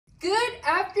Good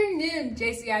afternoon,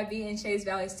 JCIB and Chase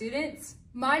Valley students.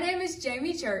 My name is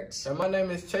Jamie Church. And my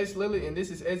name is Chase Lilly, and this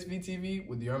is SVTV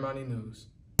with your Mountie News.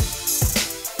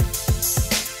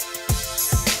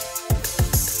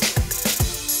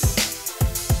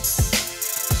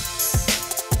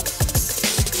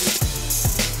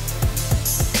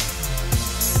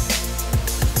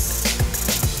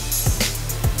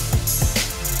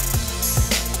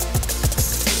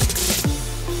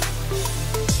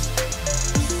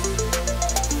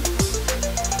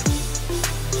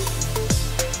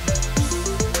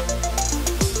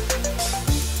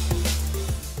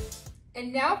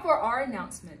 And now for our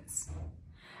announcements.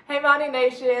 Hey Mountie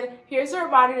Nation, here's a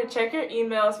reminder to check your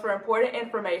emails for important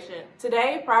information.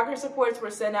 Today, progress reports were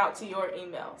sent out to your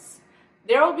emails.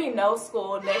 There will be no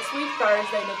school next week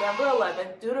Thursday, November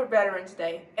 11th due to Veterans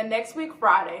Day, and next week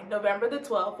Friday, November the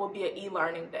 12th will be an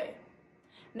e-learning day.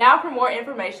 Now for more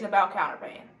information about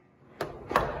counterpaying.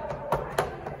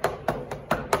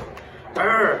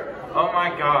 Oh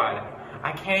my God.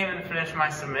 I can't even finish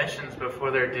my submissions before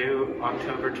they're due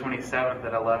October 27th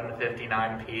at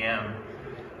 11:59 p.m.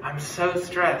 I'm so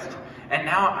stressed, and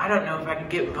now I don't know if I can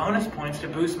get bonus points to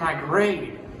boost my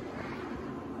grade.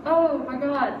 Oh my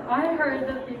God, I heard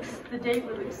that the date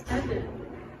was extended.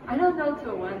 I don't know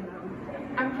till when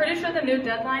though. I'm pretty sure the new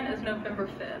deadline is November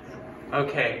 5th.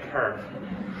 Okay, perfect.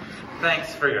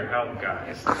 Thanks for your help,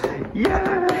 guys.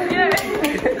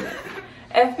 Yay!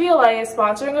 FBLA is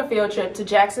sponsoring a field trip to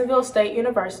Jacksonville State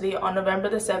University on November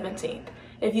the 17th.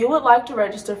 If you would like to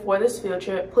register for this field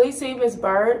trip, please see Ms.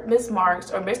 Bird, Ms.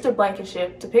 Marks, or Mr.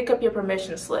 Blankenship to pick up your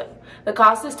permission slip. The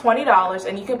cost is $20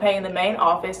 and you can pay in the main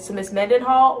office to Ms.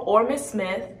 Mendenhall or Ms.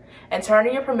 Smith and turn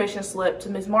in your permission slip to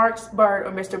Ms. Marks, Bird,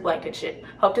 or Mr. Blankenship.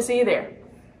 Hope to see you there.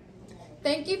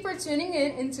 Thank you for tuning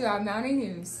in into our Mountie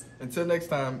News. Until next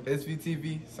time,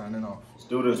 SVTV signing off.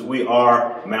 Students, we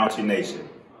are Mountie Nation.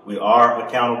 We are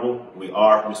accountable, we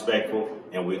are respectful,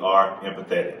 and we are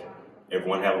empathetic.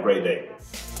 Everyone have a great day.